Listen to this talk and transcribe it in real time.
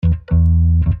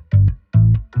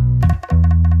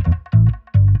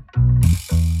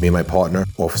Me and my partner,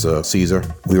 Officer Caesar,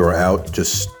 we were out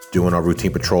just doing our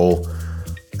routine patrol,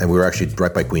 and we were actually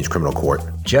right by Queens Criminal Court.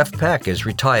 Jeff Peck is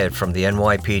retired from the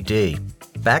NYPD.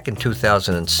 Back in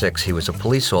 2006, he was a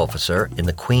police officer in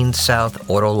the Queens South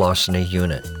Auto Larceny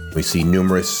Unit. We see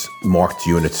numerous marked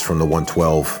units from the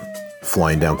 112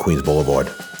 flying down Queens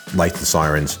Boulevard, lights and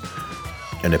sirens,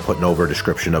 and they're putting over a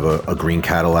description of a green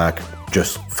Cadillac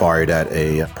just fired at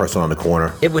a person on the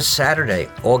corner. It was Saturday,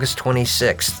 August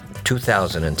 26th,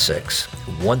 2006,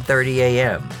 1:30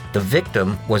 a.m. The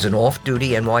victim was an off-duty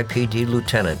NYPD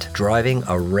lieutenant driving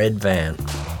a red van.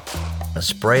 A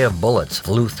spray of bullets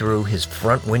flew through his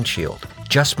front windshield,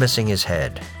 just missing his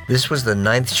head. This was the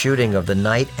 9th shooting of the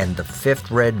night and the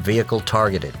 5th red vehicle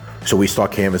targeted. So we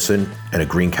start canvassing, and a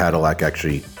green Cadillac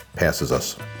actually passes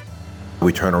us.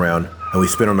 We turn around, and we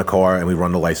spin on the car, and we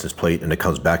run the license plate, and it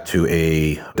comes back to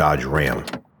a Dodge Ram.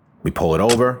 We pull it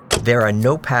over. There are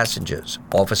no passengers.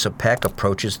 Officer Peck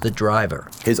approaches the driver.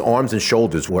 His arms and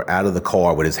shoulders were out of the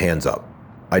car with his hands up.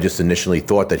 I just initially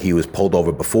thought that he was pulled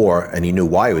over before, and he knew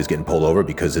why he was getting pulled over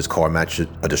because his car matched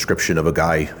a description of a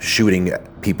guy shooting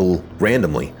at people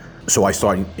randomly. So I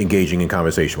started engaging in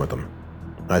conversation with him.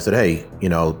 I said, hey,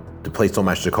 the plates don't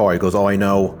match the car. He goes, oh, I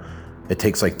know. It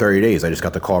takes like 30 days. I just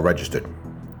got the car registered.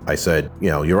 I said,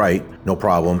 you're right, no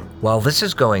problem. While this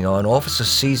is going on, Officer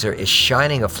Caesar is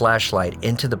shining a flashlight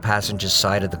into the passenger's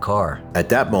side of the car. At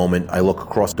that moment, I look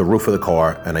across the roof of the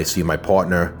car and I see my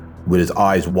partner with his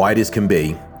eyes wide as can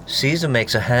be. Caesar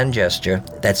makes a hand gesture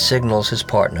that signals his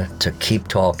partner to keep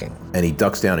talking. And he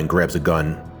ducks down and grabs a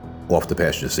gun off the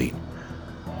passenger seat,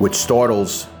 which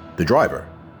startles the driver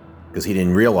because he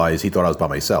didn't realize, he thought I was by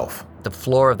myself. The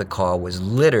floor of the car was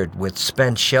littered with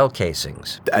spent shell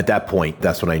casings. At that point,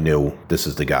 that's when I knew this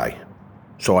is the guy.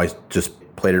 So I just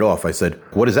played it off. I said,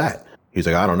 what is that? He's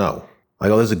like, I don't know. I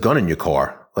go, there's a gun in your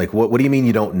car. Like, what do you mean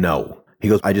you don't know? He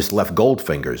goes, I just left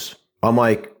Goldfingers. I'm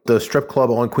like, the strip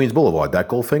club on Queens Boulevard, that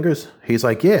Goldfingers? He's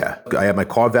like, yeah. I had my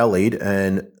car valeted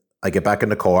and I get back in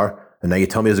the car and now you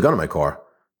tell me there's a gun in my car.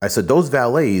 I said, those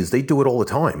valets, they do it all the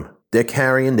time. They're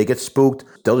carrying, they get spooked.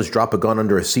 They'll just drop a gun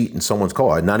under a seat in someone's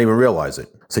car and not even realize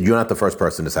it. I said, you're not the first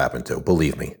person this happened to,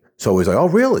 believe me. So he's like, oh,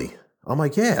 really? I'm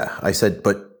like, yeah. I said,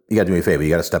 but you got to do me a favor. You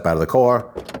got to step out of the car.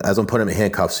 As I'm putting him in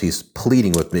handcuffs, he's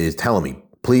pleading with me. He's telling me,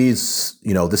 please,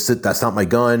 that's not my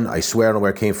gun. I swear I don't know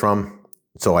where it came from.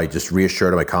 So I just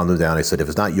reassured him. I calmed him down. I said, if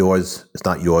it's not yours, it's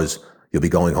not yours. You'll be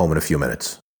going home in a few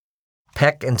minutes.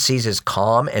 Peck and Caesar's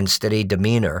calm and steady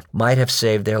demeanor might have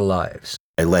saved their lives.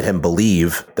 I let him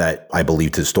believe that I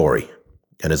believed his story.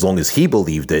 And as long as he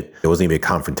believed it, it wasn't even a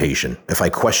confrontation. If I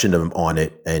questioned him on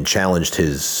it and challenged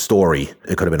his story,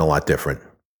 it could have been a lot different.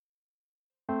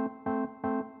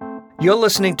 You're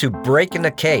listening to Breaking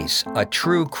the Case, a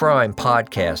true crime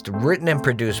podcast written and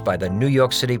produced by the New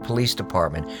York City Police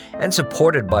Department and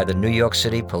supported by the New York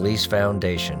City Police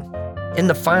Foundation. In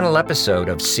the final episode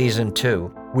of Season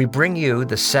 2, we bring you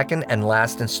the second and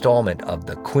last installment of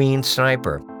The Queen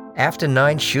Sniper. After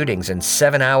 9 shootings and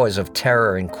 7 hours of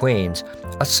terror in Queens,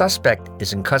 a suspect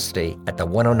is in custody at the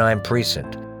 109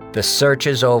 precinct. The search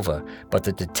is over, but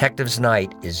the detective's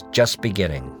night is just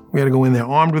beginning. We had to go in there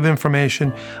armed with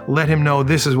information, let him know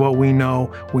this is what we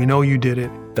know you did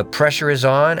it. The pressure is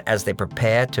on as they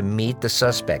prepare to meet the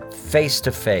suspect face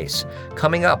to face,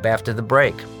 coming up after the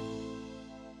break.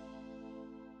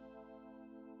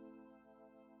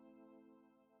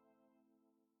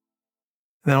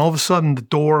 Then all of a sudden, the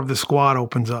door of the squad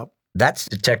opens up. That's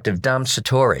Detective Dom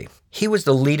Sartori. He was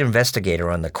the lead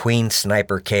investigator on the Queen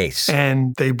Sniper case.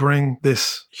 And they bring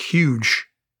this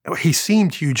he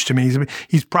seemed huge to me.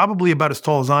 He's probably about as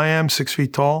tall as I am, 6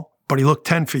 feet tall, but he looked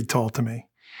 10 feet tall to me.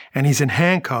 And he's in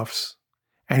handcuffs,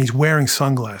 and he's wearing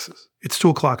sunglasses. It's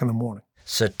 2:00 in the morning.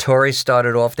 Sartori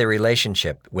started off their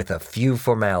relationship with a few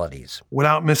formalities.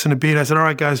 Without missing a beat, I said, all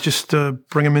right, guys, just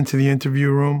bring him into the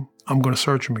interview room. I'm going to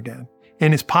search him again.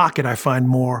 In his pocket, I find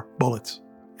more bullets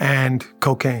and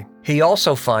cocaine. He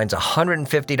also finds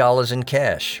 $150 in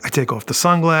cash. I take off the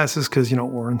sunglasses because,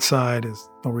 we're inside. There's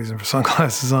no reason for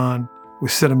sunglasses on. We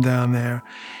sit him down there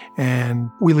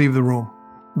and we leave the room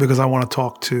because I want to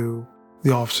talk to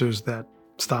the officers that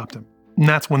stopped him. And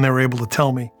that's when they were able to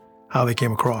tell me how they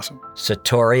came across him.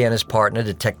 Sartori and his partner,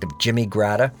 Detective Jimmy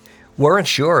Gratta, weren't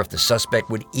sure if the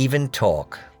suspect would even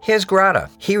talk. Here's Gratta.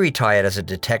 He retired as a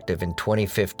detective in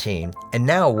 2015 and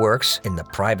now works in the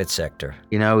private sector.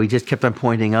 He just kept on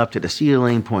pointing up to the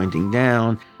ceiling, pointing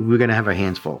down. We were going to have our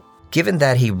hands full. Given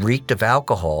that he reeked of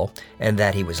alcohol and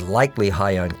that he was likely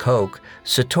high on coke,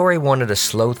 Sartori wanted to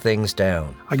slow things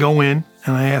down. I go in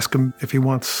and I ask him if he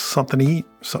wants something to eat,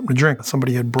 something to drink.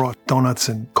 Somebody had brought donuts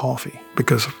and coffee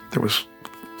because there was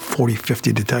 40,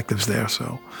 50 detectives there.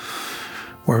 So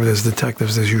wherever there's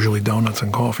detectives, there's usually donuts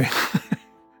and coffee.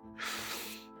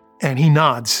 And he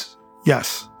nods,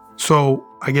 yes. So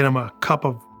I get him a cup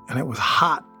of, and it was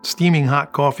hot, steaming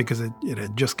hot coffee because it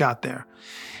had just got there,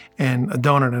 and a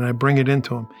donut, and I bring it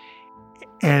into him.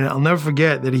 And I'll never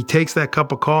forget that he takes that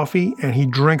cup of coffee and he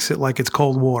drinks it like it's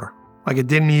cold water. Like it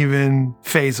didn't even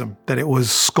faze him that it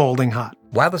was scalding hot.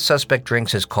 While the suspect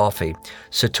drinks his coffee,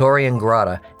 Satori and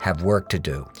Grata have work to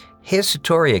do. Here's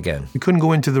Satori again. We couldn't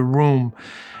go into the room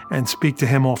and speak to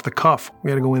him off the cuff.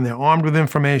 We had to go in there armed with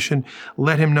information,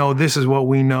 let him know this is what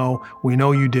we know. We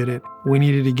know you did it. We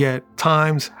needed to get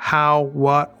times, how,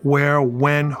 what, where,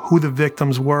 when, who the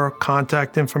victims were,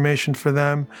 contact information for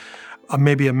them,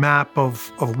 maybe a map of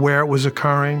where it was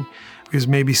occurring, because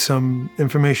maybe some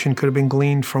information could have been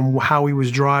gleaned from how he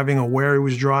was driving or where he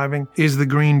was driving. Is the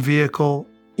green vehicle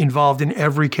involved in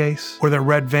every case? Were there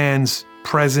red vans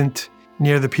present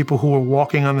near the people who were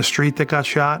walking on the street that got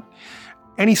shot?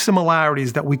 Any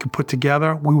similarities that we could put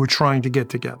together, we were trying to get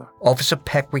together. Officer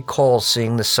Peck recalls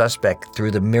seeing the suspect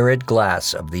through the mirrored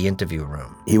glass of the interview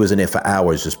room. He was in there for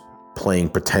hours just playing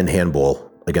pretend handball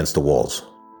against the walls.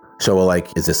 So we're like,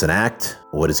 is this an act?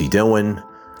 What is he doing?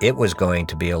 It was going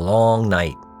to be a long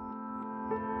night.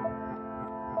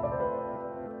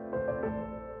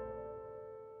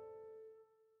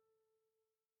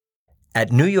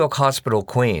 At New York Hospital,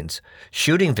 Queens,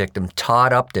 shooting victim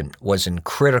Todd Upton was in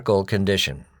critical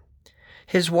condition.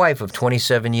 His wife of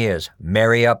 27 years,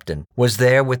 Mary Upton, was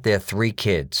there with their 3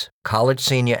 kids, college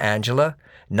senior Angela,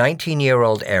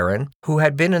 19-year-old Erin, who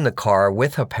had been in the car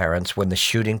with her parents when the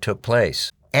shooting took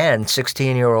place, and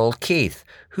 16-year-old Keith,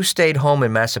 who stayed home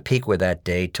in Massapequa that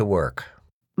day to work.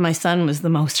 My son was the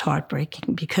most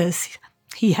heartbreaking because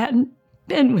he hadn't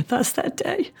been with us that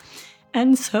day.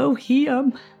 And so he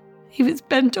was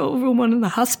bent over one of the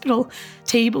hospital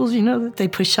tables, that they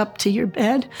push up to your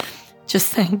bed, just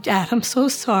saying, "Dad, I'm so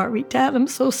sorry. Dad, I'm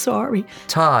so sorry."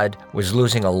 Todd was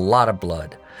losing a lot of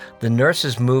blood. The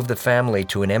nurses moved the family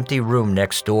to an empty room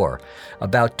next door.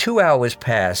 About 2 hours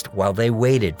passed while they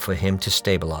waited for him to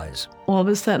stabilize. All of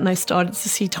a sudden, I started to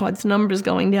see Todd's numbers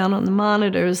going down on the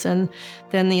monitors, and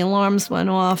then the alarms went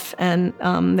off, and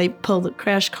they pulled the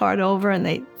crash cart over, and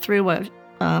they threw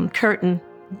a curtain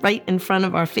right in front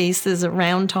of our faces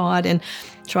around Todd and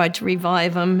tried to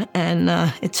revive him. And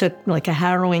it took like a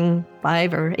harrowing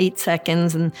 5 or 8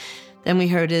 seconds, and then we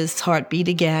heard his heartbeat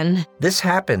again. This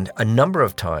happened a number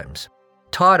of times.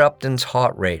 Todd Upton's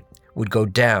heart rate would go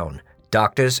down.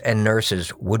 Doctors and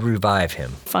nurses would revive him.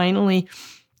 Finally,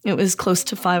 it was close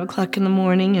to 5 o'clock in the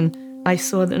morning, and I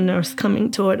saw the nurse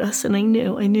coming toward us, and I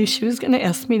knew she was going to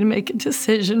ask me to make a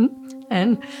decision.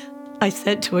 And I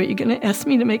said to her, "You're going to ask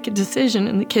me to make a decision?"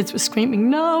 And the kids were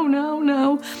screaming, "No, no,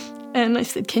 no." And I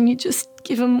said, "Can you just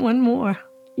give him one more,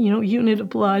 unit of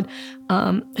blood?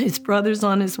 His brother's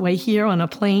on his way here on a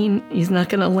plane. He's not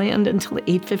going to land until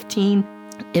 8:15.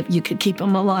 If you could keep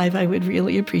him alive, I would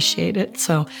really appreciate it."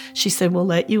 So she said, "We'll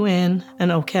let you in."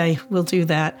 And okay, we'll do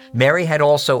that. Mary had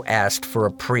also asked for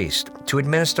a priest to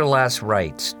administer last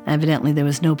rites. Evidently, there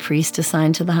was no priest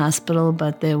assigned to the hospital,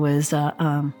 but there was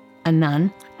a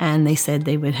nun, and they said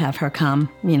they would have her come,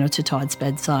 to Todd's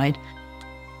bedside.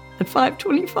 At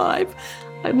 5:25,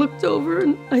 I looked over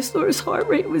and I saw his heart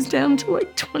rate was down to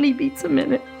like 20 beats a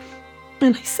minute.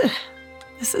 And I said,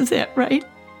 "This is it, right?"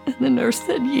 And the nurse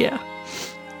said, "Yeah."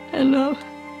 And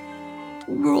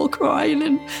we were all crying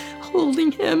and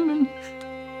holding him. And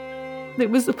there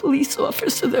was a police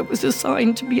officer that was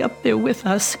assigned to be up there with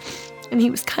us. And he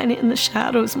was kind of in the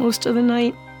shadows most of the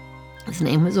night. His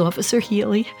name was Officer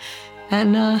Healy.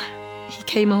 And he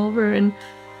came over, and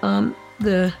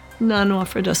the nun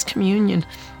offered us communion.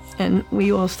 And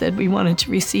we all said we wanted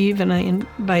to receive, and I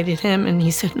invited him, and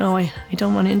he said, "No, I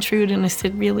don't want to intrude." And I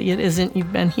said, "Really, it isn't.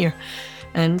 You've been here."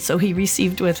 And so he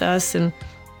received with us, and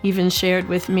even shared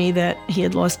with me that he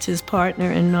had lost his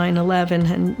partner in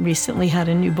 9/11 and recently had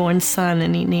a newborn son,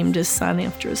 and he named his son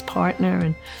after his partner.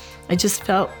 And I just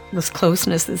felt this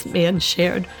closeness. This man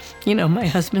shared, my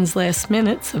husband's last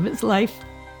minutes of his life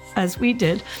as we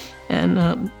did.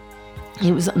 And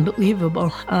he was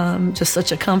unbelievable. Just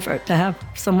such a comfort to have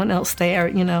someone else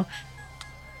there,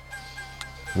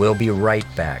 We'll be right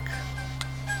back.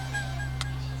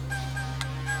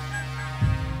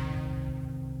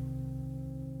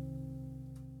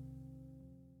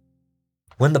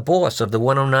 When the boss of the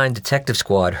 109 Detective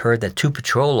Squad heard that 2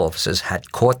 patrol officers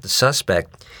had caught the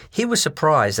suspect, he was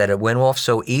surprised that it went off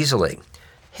so easily.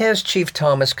 Here's Chief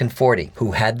Thomas Conforti,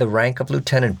 who had the rank of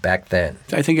lieutenant back then.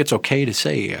 I think it's okay to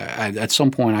say at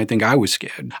some point I think I was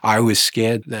scared. I was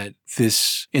scared that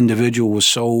this individual was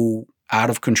so out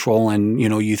of control. And,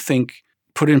 you think,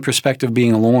 put in perspective,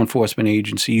 being a law enforcement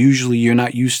agency, usually you're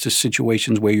not used to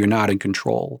situations where you're not in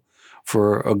control.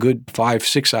 For a good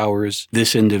 5-6 hours,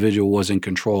 this individual was in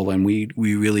control, and we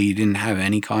really didn't have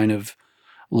any kind of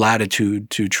latitude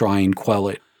to try and quell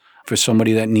it. For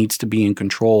somebody that needs to be in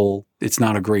control, it's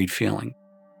not a great feeling.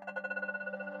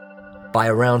 By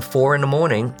around 4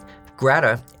 a.m,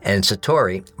 Grata and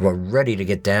Satori were ready to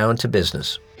get down to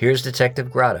business. Here's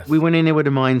Detective Grata. We went in there with a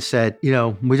mindset,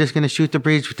 we're just going to shoot the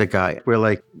breeze with the guy. We're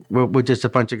like, we're just a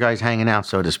bunch of guys hanging out,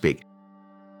 so to speak.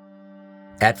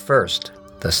 At first,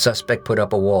 the suspect put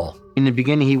up a wall. In the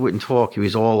beginning, he wouldn't talk. He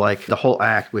was all like the whole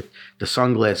act with the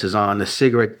sunglasses on, the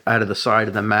cigarette out of the side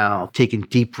of the mouth, taking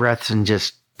deep breaths and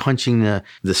just punching the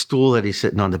stool that he's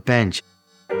sitting on the bench.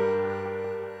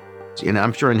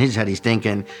 I'm sure in his head he's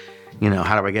thinking,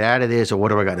 how do I get out of this, or what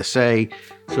do I got to say?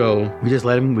 So we just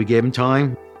we gave him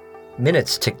time.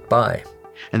 Minutes ticked by.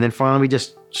 And then finally we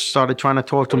just started trying to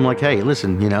talk to him like, hey,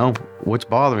 listen, what's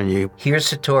bothering you? Here's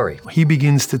Satori. He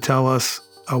begins to tell us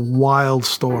a wild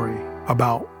story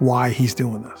about why he's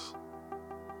doing this.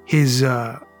 His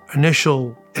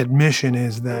initial admission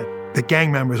is that the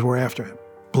gang members were after him.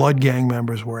 Blood gang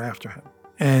members were after him.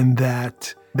 And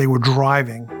that they were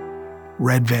driving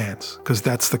red vans, because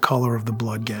that's the color of the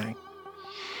blood gang.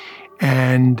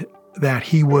 And that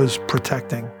he was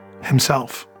protecting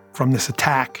himself from this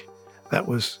attack that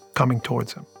was coming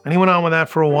towards him. And he went on with that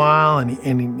for a while, and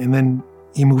then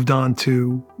he moved on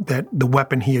to the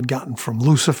weapon he had gotten from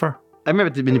Lucifer. I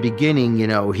remember in the beginning,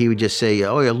 he would just say,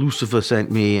 oh yeah, Lucifer sent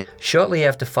me. Shortly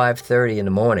after 5:30 in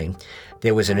the morning,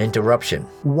 there was an interruption.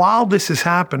 While this is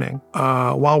happening,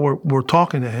 while we're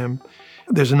talking to him,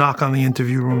 there's a knock on the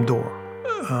interview room door.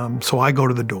 So I go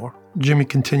to the door. Jimmy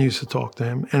continues to talk to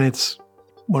him, and it's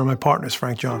one of my partners,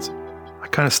 Frank Johnson. I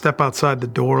kind of step outside the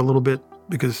door a little bit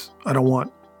because I don't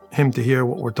want him to hear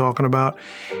what we're talking about.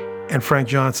 And Frank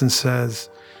Johnson says,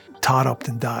 Todd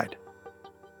Upton died.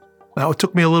 Now, it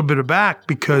took me a little bit aback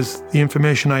because the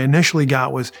information I initially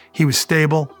got was he was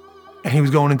stable and he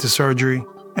was going into surgery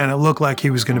and it looked like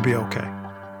he was going to be okay.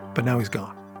 But now he's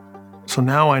gone. So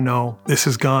now I know this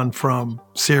has gone from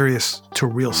serious to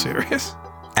real serious.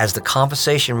 As the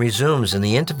conversation resumes in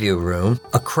the interview room,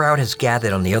 a crowd has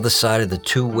gathered on the other side of the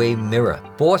two-way mirror.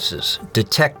 Bosses,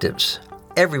 detectives,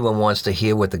 everyone wants to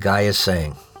hear what the guy is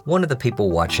saying. One of the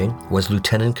people watching was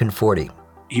Lieutenant Conforti.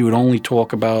 He would only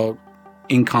talk about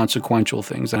inconsequential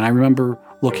things. And I remember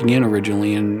looking in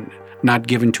originally and not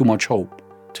giving too much hope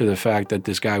to the fact that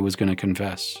this guy was going to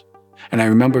confess. And I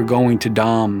remember going to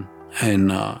Dom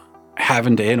and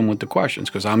having to hit him with the questions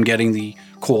because I'm getting the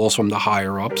calls from the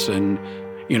higher-ups and,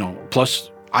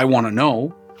 plus I want to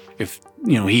know if,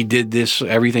 he did this,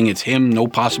 everything, it's him, no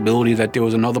possibility that there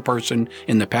was another person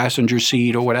in the passenger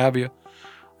seat or what have you.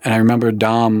 And I remember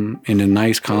Dom, in a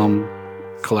nice, calm,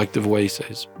 collective way,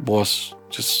 says, boss,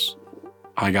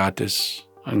 I got this.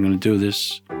 I'm going to do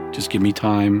this. Just give me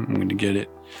time. I'm going to get it.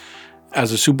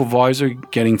 As a supervisor,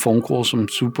 getting phone calls from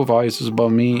supervisors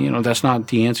above me, that's not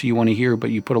the answer you want to hear, but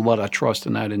you put a lot of trust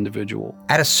in that individual.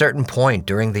 At a certain point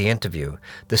during the interview,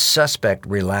 the suspect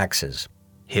relaxes.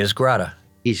 Here's Grata.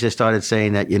 He just started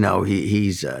saying that,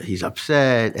 he's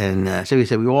upset. And so he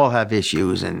said, we all have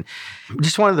issues. And we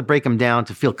just wanted to break him down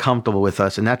to feel comfortable with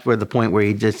us. And that's where the point where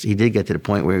he did get to the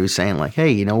point where he was saying like,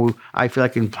 hey, I feel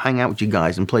like I can hang out with you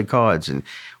guys and play cards. And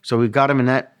so we got him in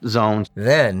that zone.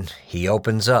 Then he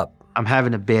opens up. I'm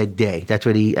having a bad day. That's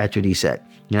what he said.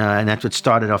 And that's what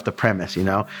started off the premise,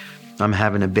 I'm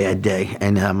having a bad day.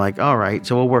 And I'm like, all right,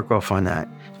 so we'll work off on that.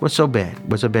 What's so bad?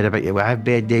 What's so bad about you? Well, I have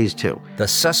bad days too. The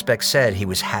suspect said he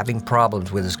was having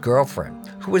problems with his girlfriend,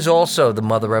 who is also the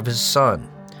mother of his son.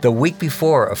 The week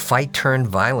before, a fight turned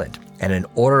violent, and an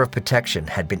order of protection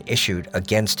had been issued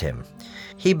against him.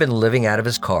 He'd been living out of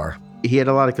his car. He had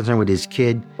a lot of concern with his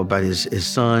kid, about his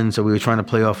son, so we were trying to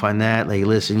play off on that. Like,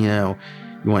 listen, you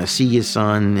want to see his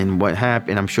son and what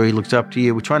happened. I'm sure he looks up to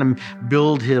you. We're trying to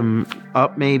build him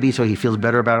up maybe so he feels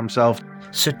better about himself.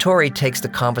 Satori takes the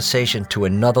conversation to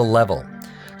another level.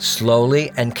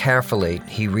 Slowly and carefully,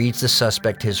 he reads the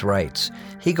suspect his rights.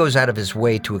 He goes out of his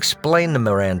way to explain the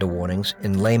Miranda warnings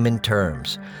in layman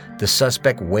terms. The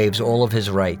suspect waives all of his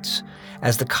rights.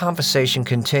 As the conversation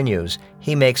continues,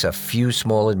 he makes a few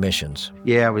small admissions.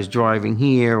 Yeah, I was driving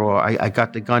here, or I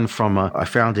got the gun from I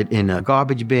found it in a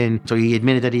garbage bin. So he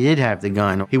admitted that he did have the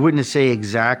gun. He wouldn't say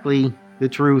exactly the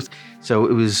truth, so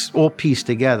it was all pieced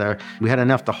together. We had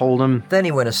enough to hold him. Then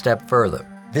he went a step further.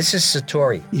 This is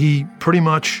Satori. He pretty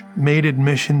much made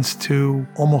admissions to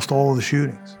almost all of the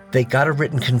shootings. They got a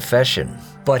written confession,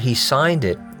 but he signed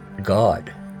it,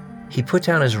 God. He put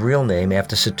down his real name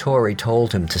after Satori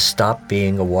told him to stop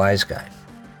being a wise guy.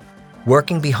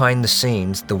 Working behind the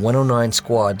scenes, the 109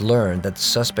 squad learned that the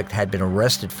suspect had been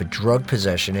arrested for drug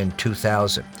possession in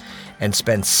 2000 and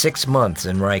spent 6 months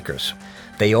in Rikers.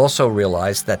 They also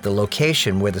realized that the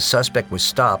location where the suspect was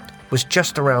stopped was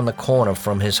just around the corner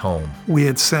from his home. We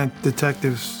had sent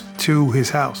detectives to his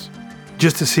house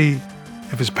just to see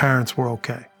if his parents were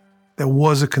okay. There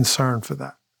was a concern for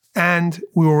that. And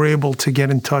we were able to get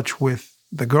in touch with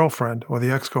the girlfriend or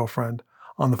the ex-girlfriend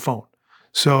on the phone.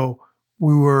 So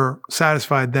we were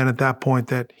satisfied then at that point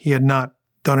that he had not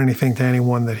done anything to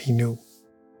anyone that he knew.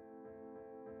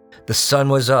 The sun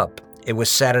was up. It was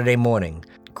Saturday morning.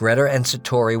 Greta and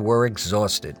Satori were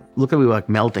exhausted. Look at we were like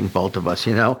melting, both of us,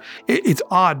 you know? It's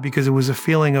odd because it was a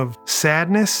feeling of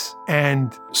sadness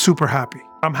and super happy.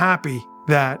 I'm happy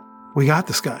that we got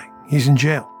this guy. He's in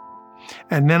jail.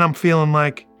 And then I'm feeling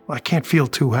like, I can't feel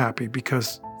too happy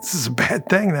because this is a bad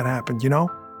thing that happened, you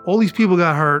know? All these people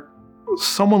got hurt.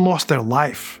 Someone lost their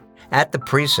life. At the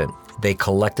precinct, they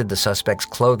collected the suspect's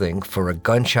clothing for a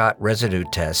gunshot residue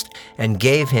test and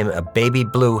gave him a baby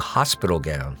blue hospital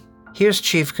gown. Here's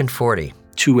Chief Conforti.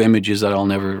 2 images that I'll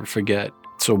never forget.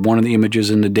 So one of the images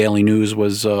in the Daily News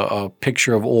was a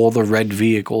picture of all the red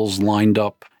vehicles lined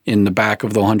up in the back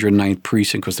of the 109th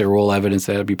precinct because they were all evidence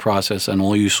that had to be processed, and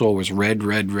all you saw was red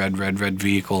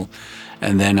vehicle.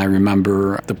 And then I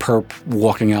remember the perp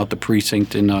walking out the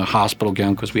precinct in a hospital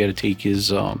gown because we had to take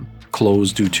his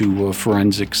clothes due to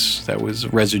forensics. That was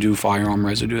residue, firearm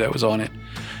residue that was on it.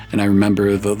 And I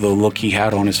remember the look he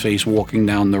had on his face walking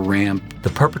down the ramp. The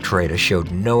perpetrator showed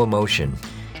no emotion.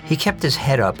 He kept his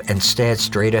head up and stared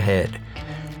straight ahead.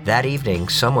 That evening,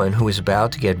 someone who was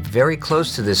about to get very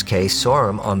close to this case saw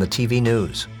him on the TV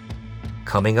news.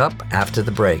 Coming up after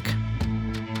the break.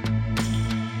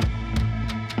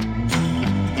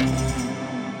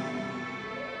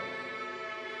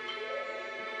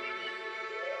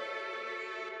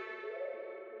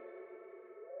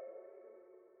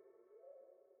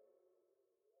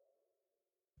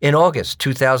 In August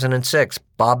 2006,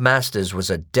 Bob Masters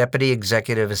was a Deputy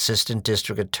Executive Assistant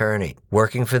District Attorney,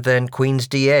 working for then Queens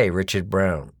DA Richard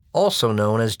Brown, also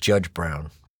known as Judge Brown.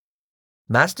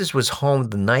 Masters was home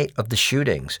the night of the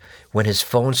shootings when his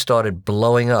phone started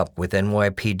blowing up with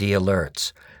NYPD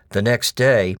alerts. The next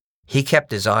day, he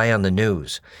kept his eye on the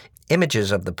news.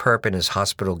 Images of the perp in his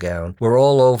hospital gown were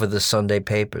all over the Sunday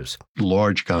papers.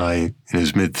 Large guy in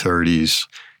his mid-30s,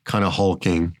 kind of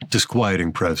hulking,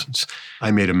 disquieting presence.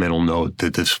 I made a mental note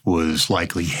that this was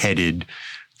likely headed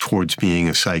towards being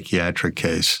a psychiatric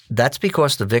case. That's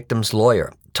because the victim's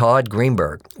lawyer, Todd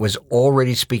Greenberg, was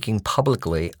already speaking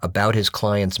publicly about his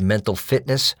client's mental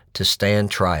fitness to stand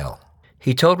trial.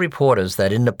 He told reporters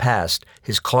that in the past,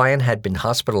 his client had been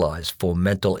hospitalized for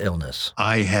mental illness.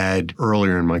 I had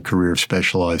earlier in my career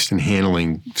specialized in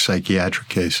handling psychiatric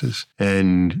cases,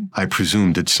 and I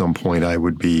presumed at some point I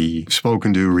would be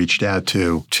spoken to, reached out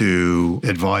to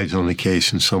advise on the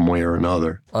case in some way or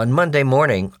another. On Monday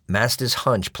morning, Masters'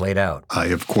 hunch played out. I,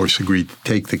 of course, agreed to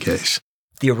take the case.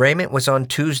 The arraignment was on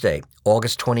Tuesday,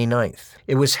 August 29th.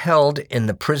 It was held in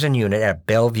the prison unit at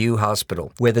Bellevue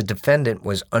Hospital, where the defendant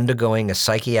was undergoing a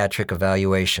psychiatric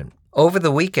evaluation. Over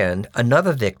the weekend,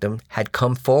 another victim had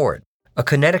come forward. A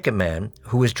Connecticut man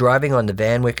who was driving on the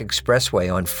Van Wyck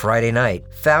Expressway on Friday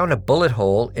night found a bullet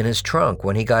hole in his trunk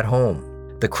when he got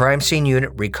home. The crime scene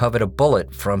unit recovered a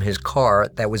bullet from his car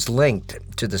that was linked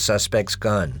to the suspect's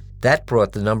gun. That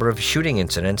brought the number of shooting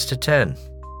incidents to 10.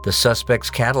 The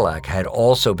suspect's Cadillac had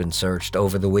also been searched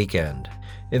over the weekend.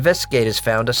 Investigators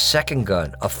found a second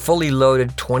gun, a fully loaded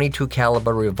 .22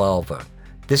 caliber revolver.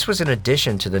 This was in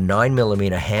addition to the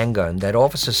 9mm handgun that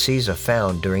Officer Caesar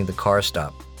found during the car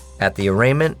stop. At the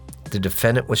arraignment, the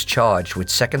defendant was charged with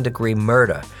second-degree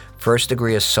murder,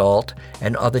 first-degree assault,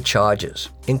 and other charges,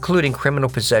 including criminal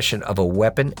possession of a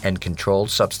weapon and controlled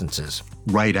substances.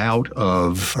 Right out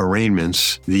of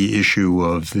arraignments, the issue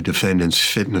of the defendant's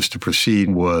fitness to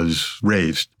proceed was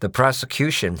raised. The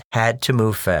prosecution had to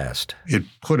move fast. It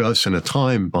put us in a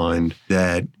time bind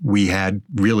that we had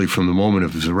really from the moment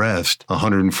of his arrest,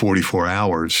 144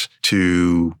 hours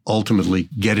to ultimately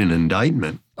get an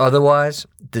indictment. Otherwise,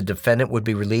 the defendant would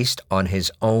be released on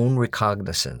his own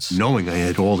recognizance. Knowing I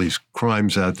had all these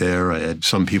crimes out there, I had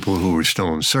some people who were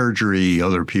still in surgery,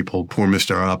 other people, poor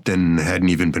Mr. Upton hadn't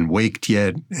even been waked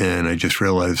yet, and I just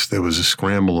realized there was a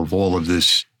scramble of all of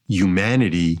this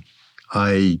humanity.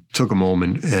 I took a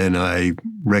moment and I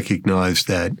recognized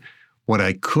that What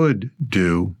I could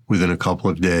do within a couple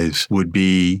of days would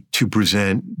be to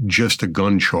present just a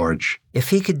gun charge.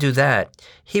 If he could do that,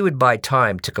 he would buy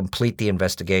time to complete the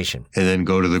investigation. And then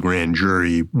go to the grand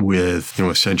jury with,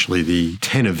 essentially the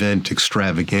 10-event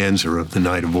extravaganza of the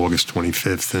night of August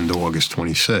 25th into August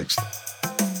 26th.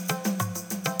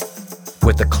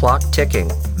 With the clock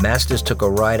ticking, Masters took a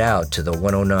ride out to the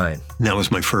 109. And that was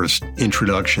my first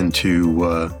introduction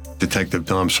to Detective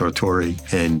Dom Sartori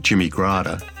and Jimmy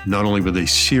Grotta. Not only were they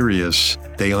serious,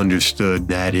 they understood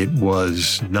that it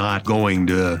was not going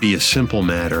to be a simple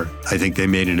matter. I think they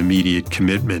made an immediate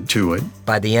commitment to it.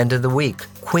 By the end of the week,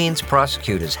 Queens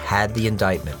prosecutors had the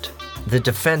indictment. The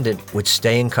defendant would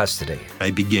stay in custody.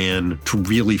 I began to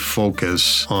really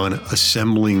focus on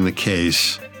assembling the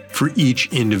case for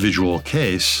each individual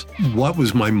case. What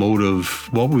was my motive?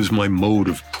 What was my mode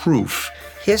of proof?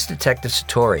 Here's Detective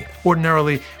Sartori.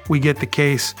 Ordinarily, we get the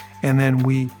case and then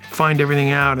we find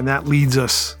everything out, and that leads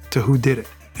us to who did it.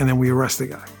 And then we arrest the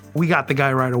guy. We got the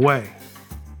guy right away.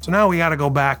 So now we got to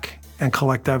go back and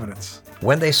collect evidence.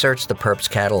 When they searched the perp's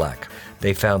Cadillac,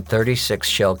 they found 36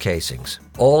 shell casings,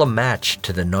 all a match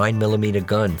to the 9mm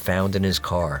gun found in his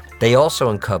car. They also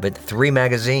uncovered 3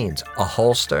 magazines, a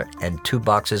holster, and 2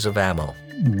 boxes of ammo.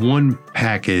 One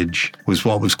package was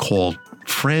what was called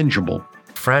frangible.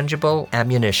 Frangible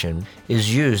ammunition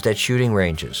is used at shooting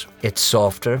ranges. It's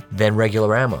softer than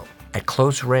regular ammo. At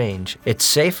close range, it's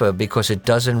safer because it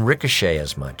doesn't ricochet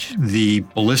as much. The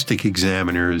ballistic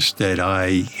examiners that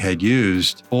I had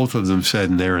used, both of them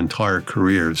said in their entire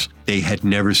careers, they had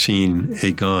never seen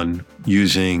a gun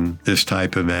using this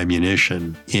type of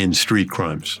ammunition in street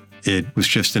crimes. It was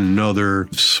just another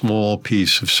small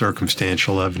piece of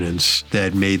circumstantial evidence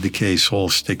that made the case all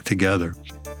stick together.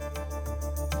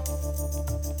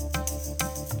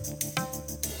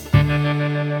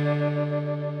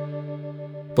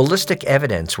 Ballistic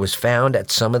evidence was found at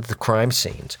some of the crime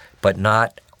scenes, but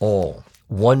not all.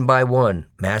 One by one,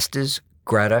 Masters,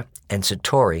 Grotta, and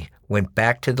Sartori went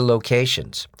back to the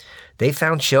locations. They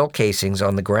found shell casings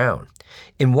on the ground.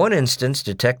 In one instance,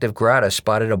 Detective Grotta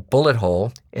spotted a bullet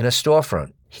hole in a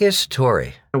storefront. Here's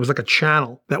Sartori. It was like a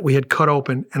channel that we had cut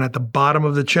open, and at the bottom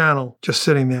of the channel, just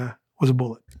sitting there, was a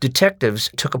bullet. Detectives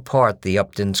took apart the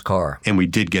Upton's car. And we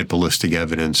did get ballistic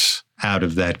evidence out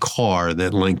of that car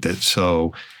that linked it.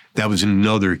 So that was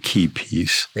another key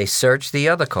piece. They searched the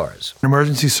other cars. An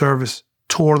emergency service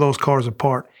tore those cars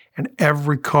apart, and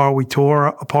every car we tore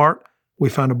apart, we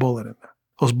found a bullet in there.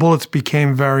 Those bullets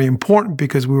became very important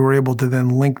because we were able to then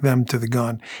link them to the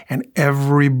gun. And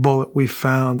every bullet we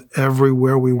found,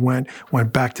 everywhere we went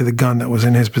back to the gun that was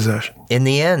in his possession. In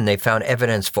the end, they found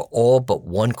evidence for all but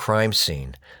one crime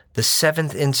scene. The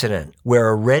 7th incident, where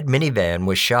a red minivan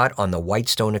was shot on the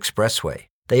Whitestone Expressway.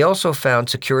 They also found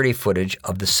security footage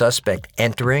of the suspect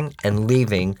entering and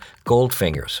leaving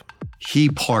Goldfinger's. He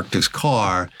parked his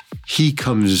car. He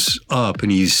comes up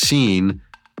and he's seen.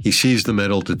 He sees the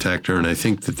metal detector, and I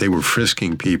think that they were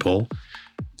frisking people.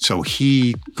 So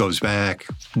he goes back.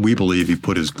 We believe he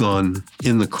put his gun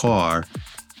in the car.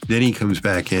 Then he comes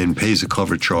back in, pays a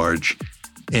cover charge,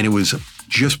 and it was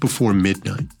just before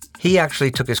midnight. He actually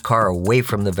took his car away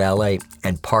from the valet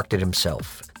and parked it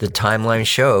himself. The timeline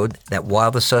showed that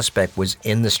while the suspect was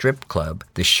in the strip club,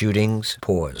 the shootings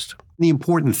paused. The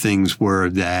important things were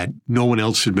that no one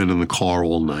else had been in the car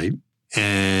all night,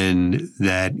 and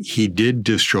that he did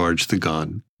discharge the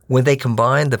gun. When they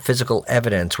combined the physical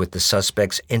evidence with the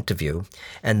suspect's interview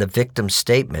and the victim's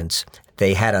statements,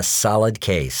 they had a solid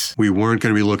case. We weren't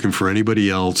going to be looking for anybody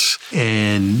else,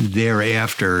 and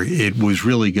thereafter, it was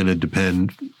really going to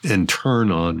depend and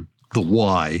turn on the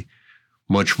why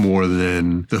much more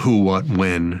than the who, what,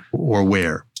 when, or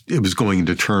where. It was going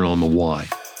to turn on the why.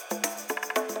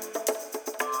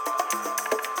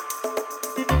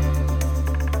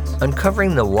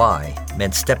 Uncovering the why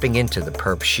meant stepping into the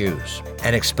perp's shoes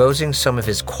and exposing some of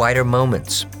his quieter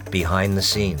moments behind the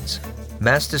scenes.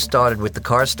 Masters started with the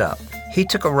car stop. He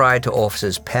took a ride to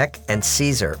Officers Peck and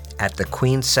Caesar at the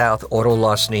Queens South Auto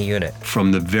Larceny Unit.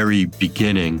 From the very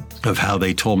beginning of how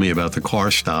they told me about the car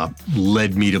stop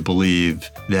led me to believe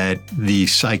that the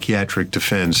psychiatric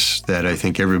defense that I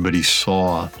think everybody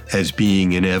saw as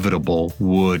being inevitable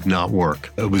would not work.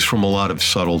 It was from a lot of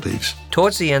subtleties.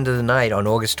 Towards the end of the night on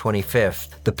August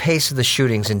 25th, the pace of the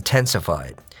shootings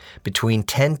intensified. Between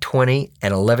 10:20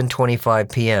 and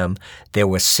 11:25 p.m., there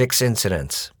were 6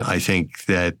 incidents. I think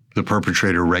that the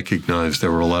perpetrator recognized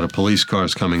there were a lot of police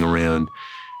cars coming around,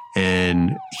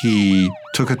 and he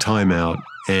took a timeout,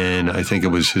 and I think it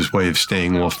was his way of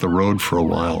staying off the road for a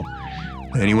while.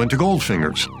 And he went to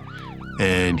Goldfinger's,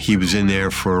 and he was in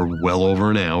there for well over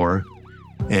an hour.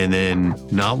 And then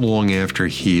not long after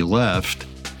he left,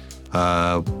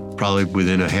 probably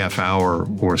within a half hour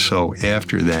or so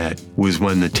after that, was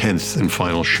when the 10th and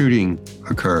final shooting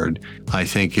occurred. I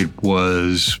think it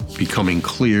was becoming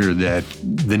clear that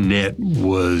the net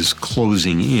was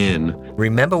closing in.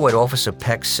 Remember what Officer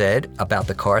Peck said about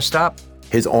the car stop?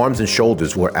 His arms and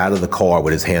shoulders were out of the car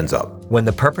with his hands up. When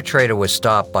the perpetrator was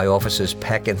stopped by Officers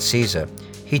Peck and Caesar,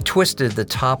 he twisted the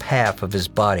top half of his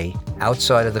body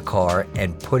outside of the car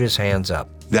and put his hands up.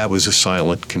 That was a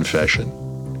silent confession.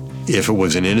 If it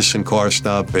was an innocent car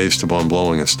stop based upon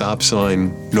blowing a stop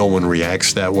sign, no one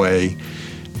reacts that way.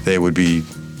 They would be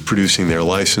producing their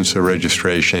license or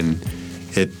registration.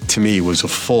 It, to me, was a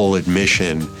full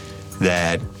admission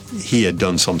that he had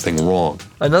done something wrong.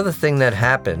 Another thing that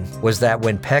happened was that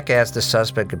when Peck asked the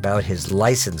suspect about his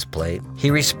license plate, he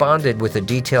responded with a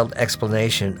detailed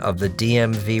explanation of the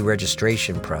DMV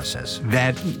registration process.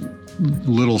 That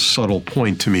little subtle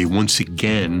point to me once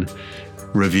again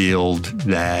revealed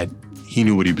that he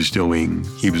knew what he was doing.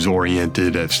 He was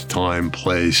oriented as to time,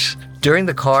 place. During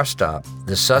the car stop,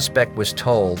 the suspect was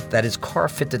told that his car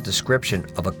fit the description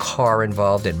of a car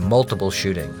involved in multiple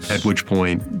shootings. At which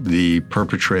point, the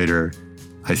perpetrator,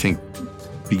 I think,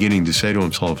 beginning to say to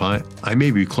himself, I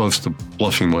may be close to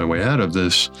bluffing my way out of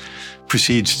this,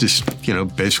 proceeds to,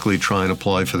 basically try and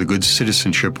apply for the Good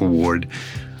Citizenship Award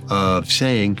of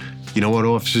saying, you know what,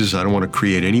 officers, I don't want to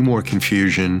create any more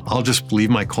confusion. I'll just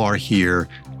leave my car here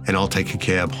and I'll take a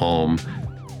cab home.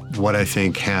 What I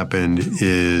think happened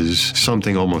is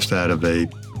something almost out of a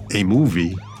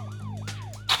movie.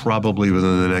 Probably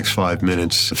within the next 5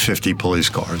 minutes, 50 police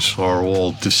cars are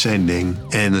all descending,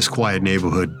 and this quiet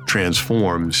neighborhood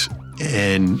transforms.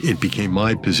 And it became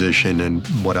my position, and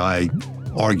what I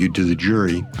argued to the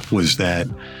jury was that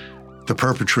the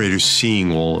perpetrator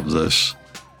seeing all of this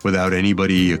without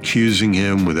anybody accusing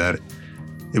him,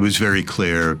 it was very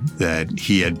clear that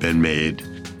he had been made.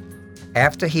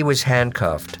 After he was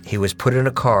handcuffed, he was put in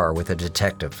a car with a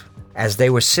detective. As they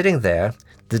were sitting there,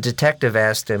 the detective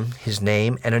asked him his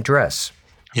name and address.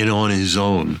 And on his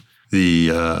own,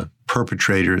 the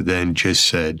perpetrator then just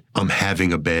said, "I'm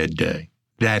having a bad day."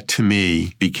 That, to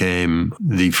me, became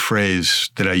the phrase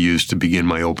that I used to begin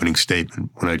my opening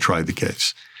statement when I tried the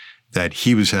case, that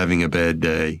he was having a bad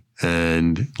day,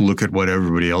 and look at what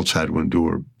everybody else had to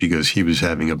endure because he was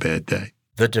having a bad day.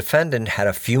 The defendant had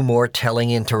a few more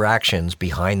telling interactions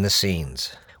behind the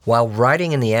scenes. While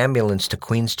riding in the ambulance to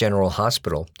Queens General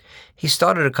Hospital, he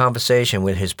started a conversation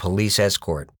with his police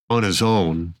escort. On his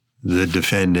own, the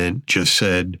defendant just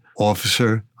said,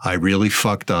 "Officer, I really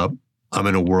fucked up. I'm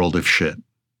in a world of shit."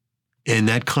 And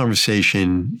that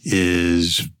conversation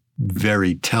is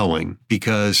very telling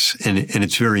because, and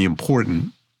it's very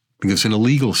important, because in a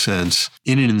legal sense,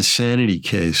 in an insanity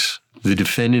case, the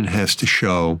defendant has to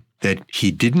show that he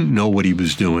didn't know what he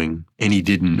was doing and he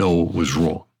didn't know what was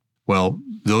wrong. Well,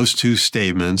 those two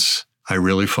statements, "I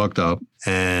really fucked up"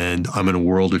 and "I'm in a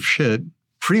world of shit,"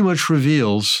 pretty much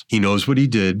reveals he knows what he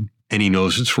did and he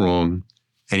knows it's wrong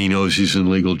and he knows he's in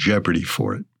legal jeopardy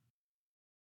for it.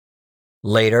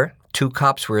 Later, 2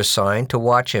 cops were assigned to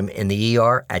watch him in the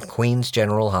ER at Queens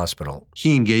General Hospital.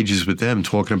 He engages with them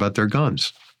talking about their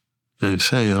guns. And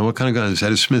saying, "What kind of gun? Is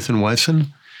that a Smith &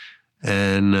 Wesson?"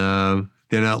 And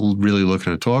they're not really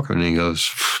looking to talk. And he goes,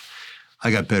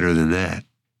 "I got better than that."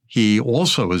 He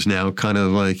also is now kind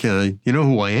of like, you know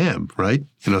who I am, right?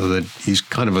 That he's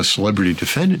kind of a celebrity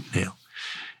defendant now.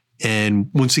 And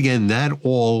once again, that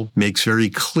all makes very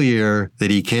clear that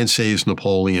he can't say he's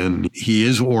Napoleon. He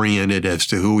is oriented as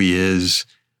to who he is,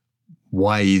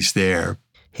 why he's there.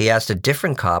 He asked a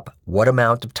different cop what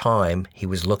amount of time he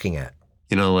was looking at.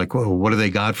 Like, well, what do they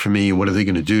got for me? What are they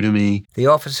going to do to me? The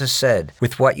officer said,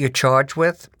 "With what you're charged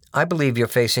with, I believe you're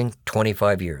facing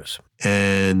 25 years.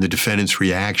 And the defendant's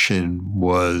reaction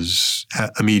was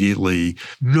immediately,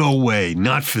 "No way,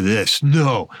 not for this.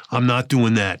 No, I'm not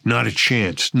doing that. Not a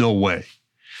chance. No way."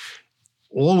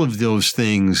 All of those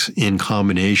things in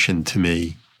combination to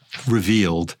me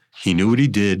revealed he knew what he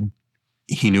did.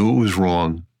 He knew it was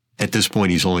wrong. At this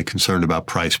point, he's only concerned about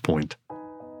price point.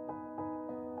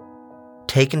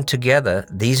 Taken together,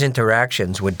 these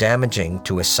interactions were damaging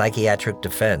to a psychiatric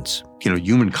defense.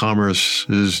 Human commerce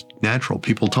is natural.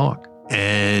 People talk.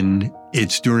 And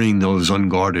it's during those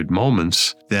unguarded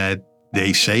moments that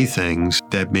they say things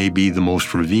that may be the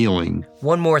most revealing.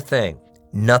 One more thing.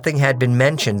 Nothing had been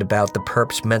mentioned about the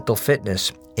perp's mental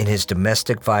fitness in his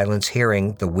domestic violence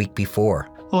hearing the week before.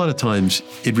 A lot of times,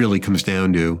 it really comes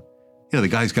down to, the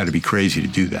guy's got to be crazy to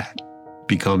do that.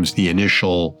 Becomes the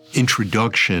initial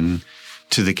introduction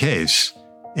to the case,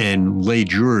 and lay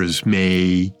jurors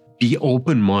may be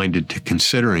open-minded to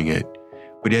considering it.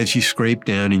 But as you scrape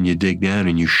down and you dig down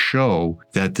and you show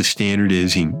that the standard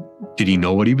is, did he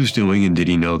know what he was doing and did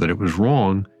he know that it was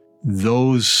wrong?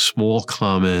 Those small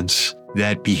comments,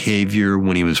 that behavior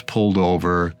when he was pulled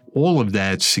over, all of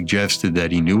that suggested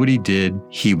that he knew what he did.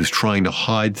 He was trying to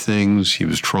hide things. He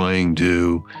was trying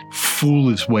to fool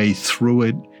his way through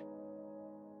it.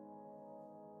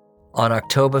 On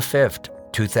October 5th,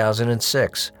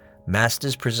 2006,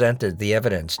 Masters presented the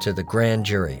evidence to the grand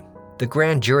jury. The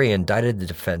grand jury indicted the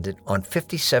defendant on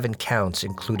 57 counts,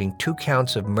 including 2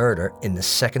 counts of murder in the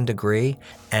second degree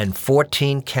and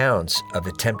 14 counts of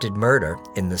attempted murder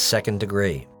in the second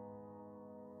degree.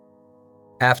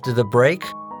 After the break,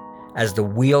 as the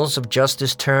wheels of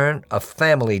justice turn, a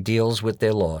family deals with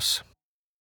their loss.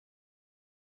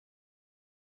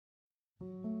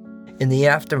 In the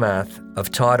aftermath of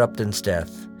Todd Upton's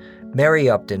death, Mary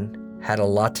Upton had a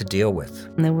lot to deal with.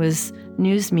 There was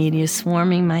news media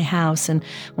swarming my house and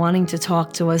wanting to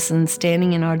talk to us and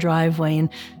standing in our driveway and,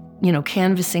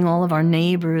 canvassing all of our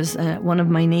neighbors. One of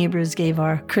my neighbors gave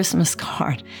our Christmas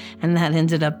card, and that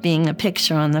ended up being a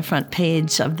picture on the front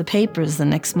page of the papers the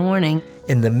next morning.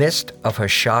 In the midst of her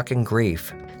shock and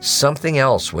grief, something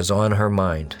else was on her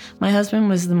mind. My husband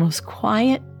was the most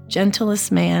quiet,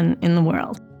 gentlest man in the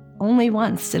world. Only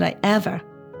once did I ever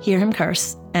hear him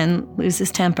curse and lose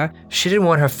his temper. She didn't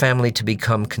want her family to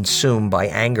become consumed by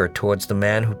anger towards the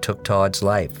man who took Todd's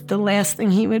life. The last thing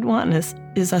he would want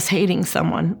is us hating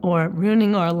someone or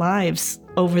ruining our lives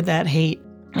over that hate.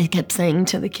 I kept saying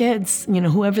to the kids,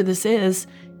 whoever this is,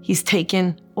 he's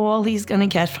taken all he's going to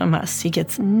get from us. He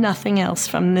gets nothing else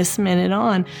from this minute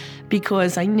on,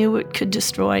 because I knew it could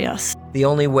destroy us. The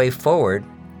only way forward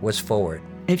was forward.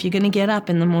 If you're going to get up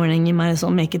in the morning, you might as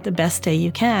well make it the best day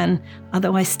you can.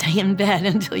 Otherwise, stay in bed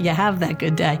until you have that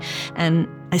good day. And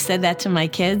I said that to my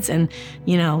kids, and,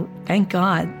 thank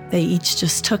God they each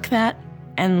just took that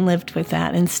and lived with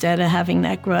that instead of having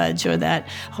that grudge or that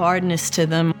hardness to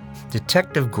them.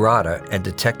 Detective Grotta and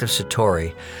Detective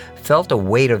Satori felt a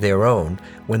weight of their own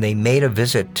when they made a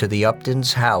visit to the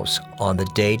Uptons' house on the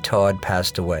day Todd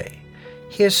passed away.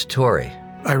 Here's Satori.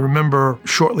 I remember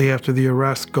shortly after the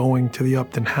arrest going to the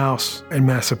Upton house in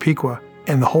Massapequa,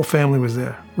 and the whole family was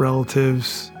there,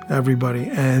 relatives, everybody,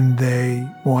 and they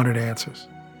wanted answers.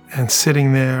 And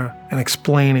sitting there and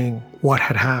explaining what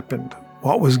had happened,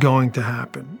 what was going to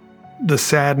happen, the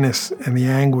sadness and the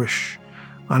anguish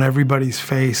on everybody's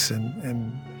face,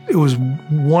 and it was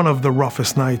one of the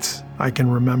roughest nights I can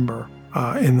remember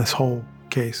in this whole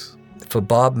case. For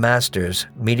Bob Masters,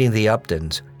 meeting the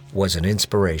Uptons was an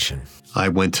inspiration. I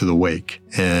went to the wake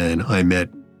and I met,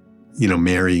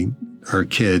 Mary, her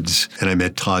kids, and I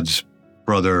met Todd's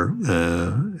brother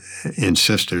and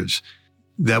sisters.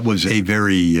 That was a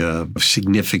very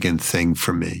significant thing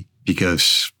for me,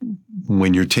 because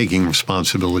when you're taking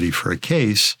responsibility for a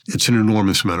case, it's an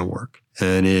enormous amount of work.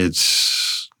 And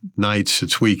it's nights,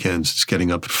 it's weekends, it's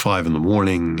getting up at 5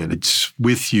 a.m, and it's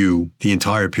with you the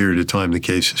entire period of time the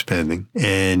case is pending.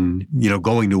 And,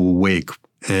 going to a wake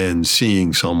and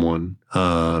seeing someone,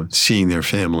 seeing their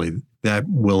family, that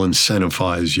will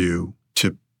incentivize you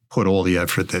to put all the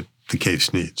effort that the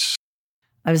case needs.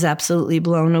 I was absolutely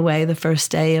blown away the first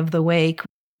day of the wake.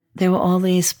 There were all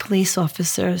these police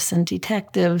officers and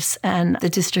detectives and the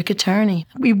district attorney.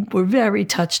 We were very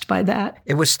touched by that.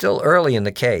 It was still early in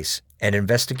the case, and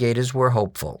investigators were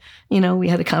hopeful. We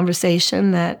had a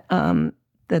conversation that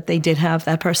they did have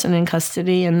that person in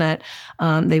custody, and that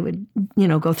they would,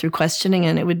 go through questioning,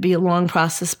 and it would be a long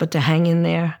process, but to hang in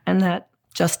there, and that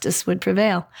justice would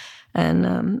prevail.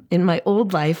 And in my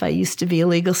old life, I used to be a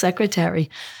legal secretary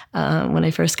when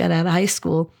I first got out of high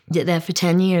school. Did that for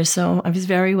 10 years, so I was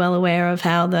very well aware of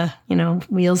how the,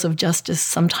 wheels of justice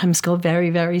sometimes go very,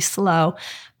 very slow.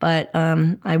 But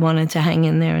I wanted to hang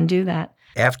in there and do that.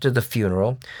 After the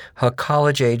funeral, her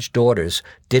college-age daughters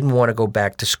didn't want to go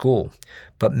back to school,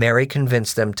 but Mary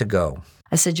convinced them to go.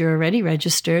 I said, you're already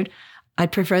registered.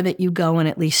 I'd prefer that you go and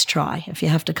at least try. If you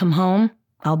have to come home,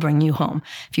 I'll bring you home.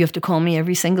 If you have to call me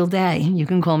every single day, you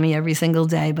can call me every single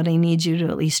day, but I need you to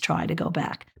at least try to go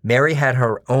back. Mary had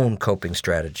her own coping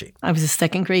strategy. I was a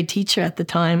second grade teacher at the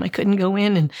time. I couldn't go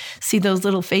in and see those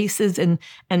little faces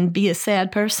and be a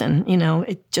sad person.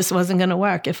 It just wasn't going to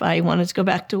work. If I wanted to go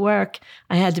back to work,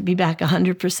 I had to be back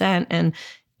 100% and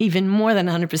even more than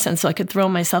 100% so I could throw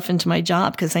myself into my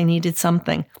job because I needed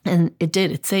something. And it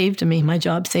did. It saved me. My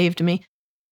job saved me.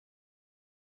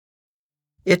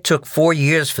 It took 4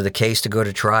 years for the case to go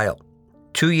to trial.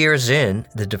 2 years in,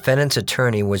 the defendant's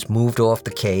attorney was moved off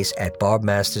the case at Bob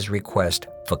Masters' request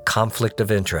for conflict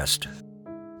of interest.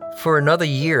 For another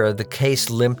year, the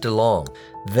case limped along.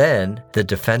 Then, the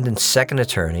defendant's second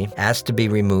attorney asked to be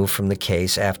removed from the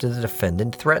case after the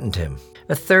defendant threatened him.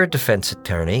 A third defense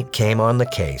attorney came on the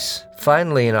case.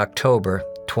 Finally, in October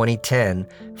 2010,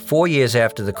 4 years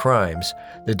after the crimes,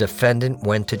 the defendant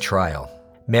went to trial.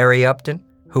 Mary Upton,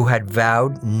 who had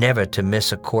vowed never to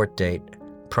miss a court date,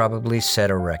 probably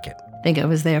set a record. I think I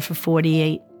was there for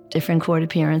 48 different court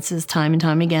appearances, time and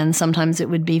time again. Sometimes it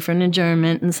would be for an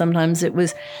adjournment, and sometimes it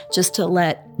was just to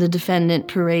let the defendant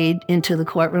parade into the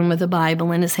courtroom with a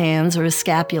Bible in his hands or a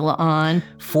scapula on.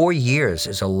 4 years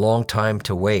is a long time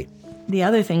to wait. The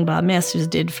other thing Bob Masters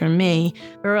did for me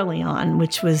early on,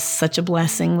 which was such a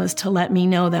blessing, was to let me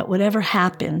know that whatever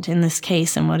happened in this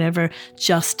case and whatever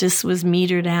justice was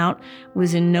metered out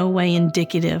was in no way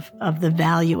indicative of the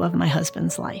value of my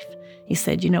husband's life. He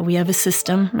said, we have a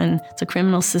system, and it's a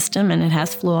criminal system, and it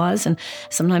has flaws, and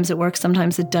sometimes it works,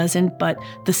 sometimes it doesn't, but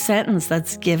the sentence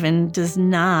that's given does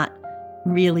not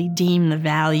really deem the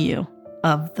value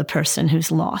of the person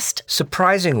who's lost.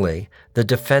 Surprisingly, the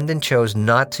defendant chose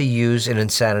not to use an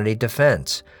insanity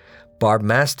defense. Bob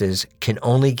Masters can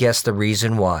only guess the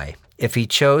reason why. If he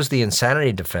chose the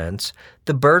insanity defense,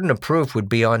 the burden of proof would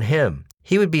be on him.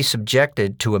 He would be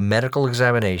subjected to a medical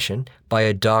examination by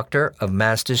a doctor of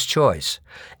Masters' choice,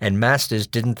 and Masters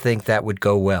didn't think that would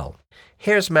go well.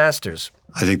 Here's Masters.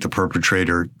 I think the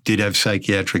perpetrator did have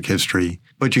psychiatric history,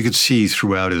 but you could see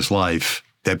throughout his life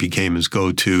that became his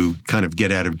go-to kind of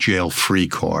get-out-of-jail-free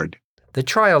card. The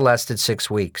trial lasted 6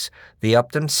 weeks. The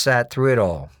Uptons sat through it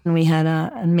all. And we had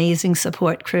an amazing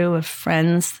support crew of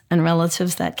friends and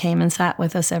relatives that came and sat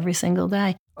with us every single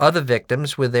day. Other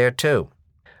victims were there too.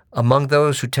 Among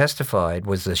those who testified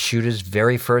was the shooter's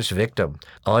very first victim,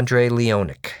 Andre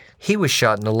Leonik. He was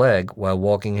shot in the leg while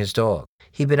walking his dog.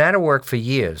 He'd been out of work for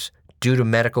years due to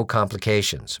medical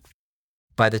complications.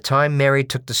 By the time Mary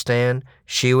took the stand,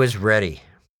 she was ready.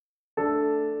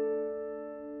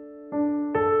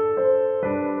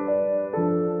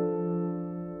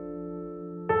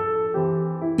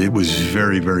 It was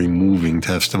very, very moving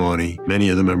testimony. Many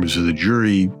of the members of the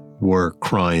jury were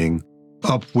crying.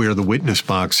 Up where the witness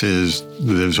box is,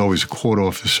 there's always a court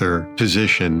officer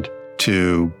positioned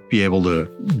to be able to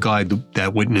guide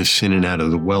that witness in and out of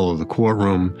the well of the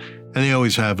courtroom. And they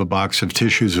always have a box of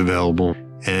tissues available.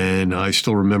 And I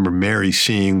still remember Mary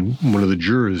seeing one of the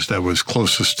jurors that was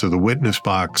closest to the witness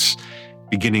box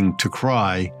beginning to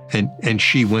cry. And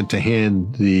she went to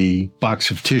hand the box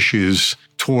of tissues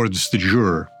towards the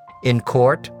juror. In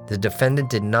court, the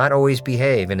defendant did not always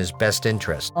behave in his best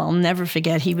interest. I'll never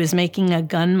forget, he was making a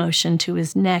gun motion to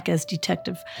his neck as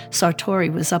Detective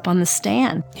Sartori was up on the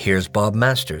stand. Here's Bob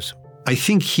Masters. I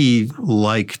think he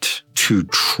liked to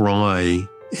try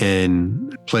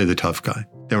and play the tough guy.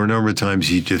 There were a number of times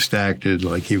he just acted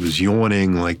like he was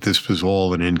yawning, like this was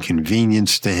all an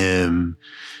inconvenience to him.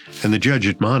 And the judge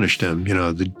admonished him,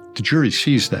 the jury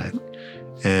sees that.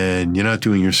 And you're not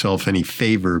doing yourself any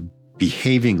favor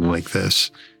behaving like this.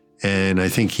 And I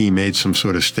think he made some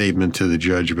sort of statement to the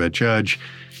judge about, Judge,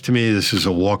 to me, this is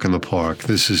a walk in the park.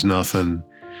 This is nothing.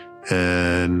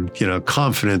 And,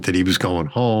 confident that he was going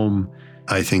home.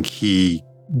 I think he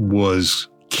was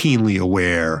keenly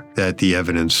aware that the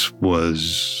evidence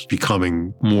was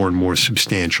becoming more and more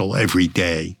substantial every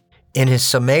day. In his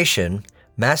summation,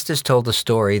 Masters told the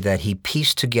story that he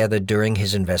pieced together during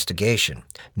his investigation.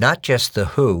 Not just the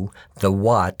who, the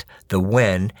what, the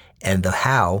when, and the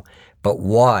how, but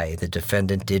why the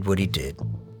defendant did what he did.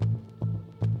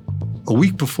 A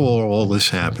week before all this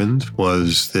happened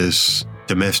was this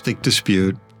domestic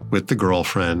dispute with the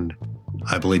girlfriend.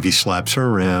 I believe he slaps her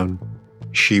around.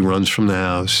 She runs from the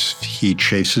house. He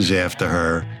chases after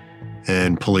her,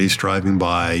 and police driving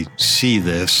by see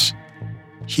this.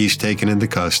 He's taken into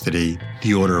custody.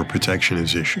 The order of protection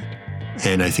is issued.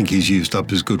 And I think he's used up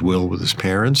his goodwill with his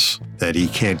parents, that he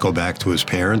can't go back to his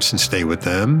parents and stay with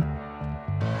them.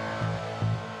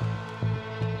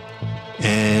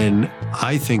 And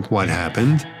I think what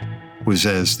happened was,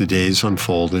 as the days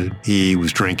unfolded, he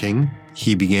was drinking,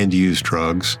 he began to use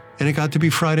drugs, and it got to be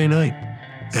Friday night.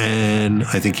 And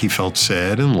I think he felt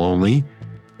sad and lonely,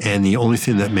 and the only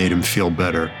thing that made him feel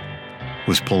better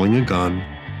was pulling a gun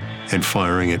and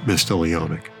firing at Mr.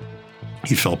 Leonik.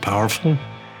 He felt powerful,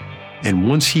 and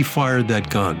once he fired that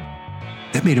gun,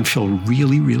 that made him feel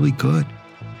really, really good.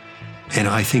 And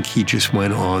I think he just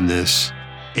went on this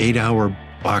 8-hour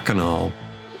bacchanal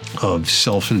of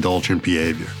self-indulgent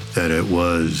behavior, that it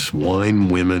was wine,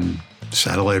 women,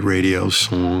 satellite radio,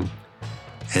 song,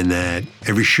 and that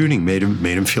every shooting made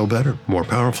him feel better, more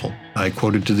powerful. I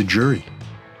quoted to the jury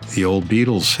the old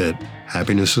Beatles hit,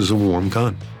 "Happiness is a warm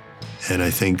gun." And I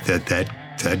think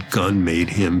that gun made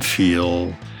him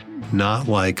feel not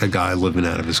like a guy living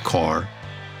out of his car,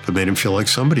 but made him feel like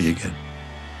somebody again.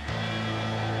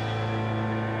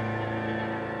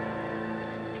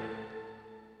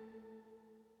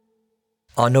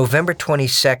 On November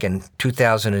 22,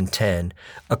 2010,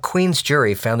 a Queens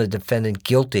jury found the defendant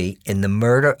guilty in the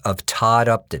murder of Todd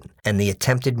Upton and the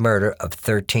attempted murder of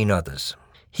 13 others.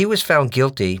 He was found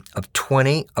guilty of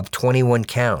 20 of 21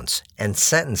 counts and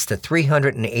sentenced to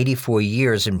 384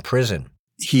 years in prison.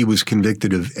 He was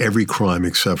convicted of every crime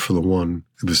except for the one.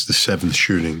 It was the 7th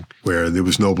shooting, where there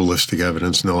was no ballistic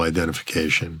evidence, no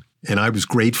identification. And I was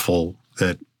grateful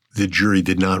that the jury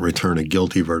did not return a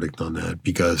guilty verdict on that,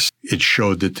 because it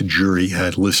showed that the jury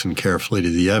had listened carefully to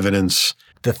the evidence.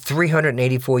 The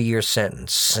 384-year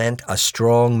sentence sent a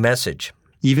strong message.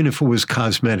 Even if it was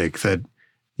cosmetic, that,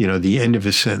 the end of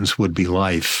his sentence would be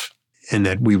life, and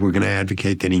that we were going to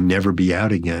advocate that he never be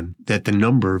out again, that the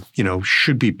number,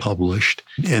 should be published,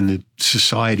 and the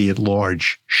society at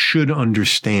large should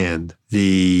understand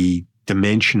the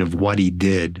dimension of what he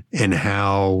did and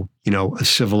how, a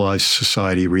civilized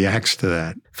society reacts to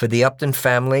that. For the Upton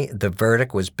family, the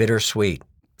verdict was bittersweet.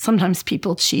 Sometimes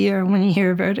people cheer when you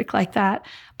hear a verdict like that,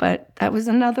 but that was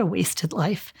another wasted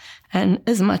life. And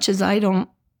as much as I don't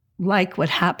like what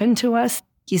happened to us,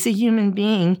 he's a human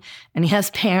being, and he has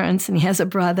parents, and he has a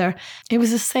brother. It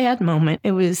was a sad moment.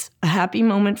 It was a happy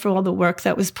moment for all the work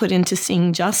that was put into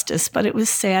seeing justice, but it was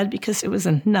sad because it was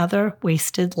another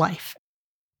wasted life.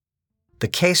 The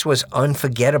case was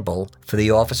unforgettable for the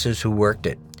officers who worked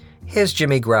it. Here's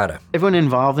Jimmy Grata. Everyone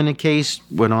involved in the case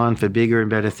went on for bigger and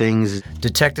better things.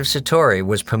 Detective Satori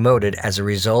was promoted as a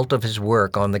result of his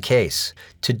work on the case.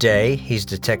 Today, he's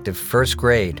Detective First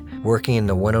Grade, working in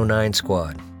the 109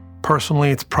 Squad.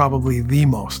 Personally, it's probably the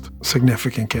most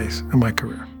significant case in my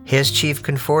career. Here's Chief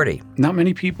Conforti. Not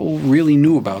many people really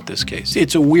knew about this case.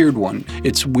 It's a weird one.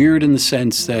 It's weird in the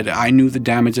sense that I knew the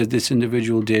damage that this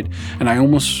individual did, and I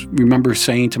almost remember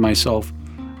saying to myself,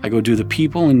 I go, do the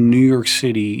people in New York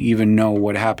City even know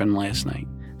what happened last night?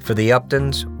 For the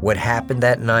Uptons, what happened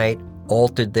that night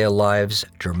altered their lives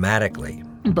dramatically.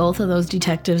 Both of those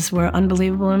detectives were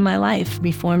unbelievable in my life.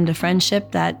 We formed a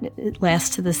friendship that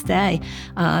lasts to this day.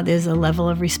 There's a level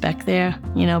of respect there,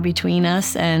 between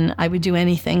us, and I would do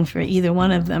anything for either one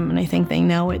of them, and I think they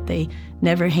know it. They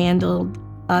never handled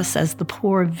us as the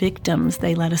poor victims.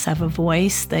 They let us have a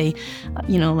voice. They,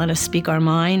 let us speak our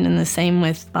mind, and the same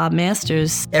with Bob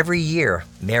Masters. Every year,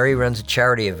 Mary runs a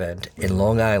charity event in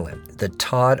Long Island, the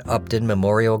Todd Upton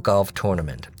Memorial Golf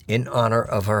Tournament, in honor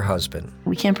of her husband.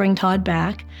 We can't bring Todd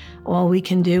back. All we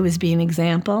can do is be an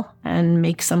example and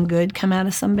make some good come out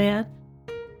of some bad.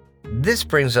 This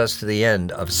brings us to the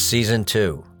end of Season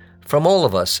 2. From all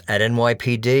of us at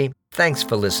NYPD, thanks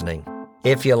for listening.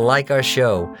 If you like our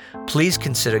show, please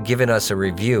consider giving us a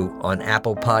review on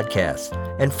Apple Podcasts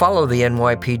and follow the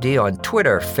NYPD on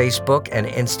Twitter, Facebook, and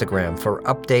Instagram for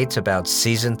updates about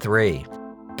Season 3.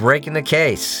 Breaking the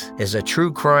Case is a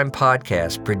true crime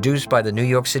podcast produced by the New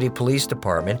York City Police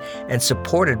Department and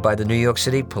supported by the New York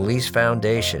City Police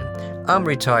Foundation. I'm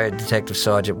retired Detective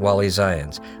Sergeant Wally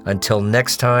Zions. Until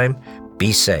next time,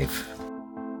 be safe.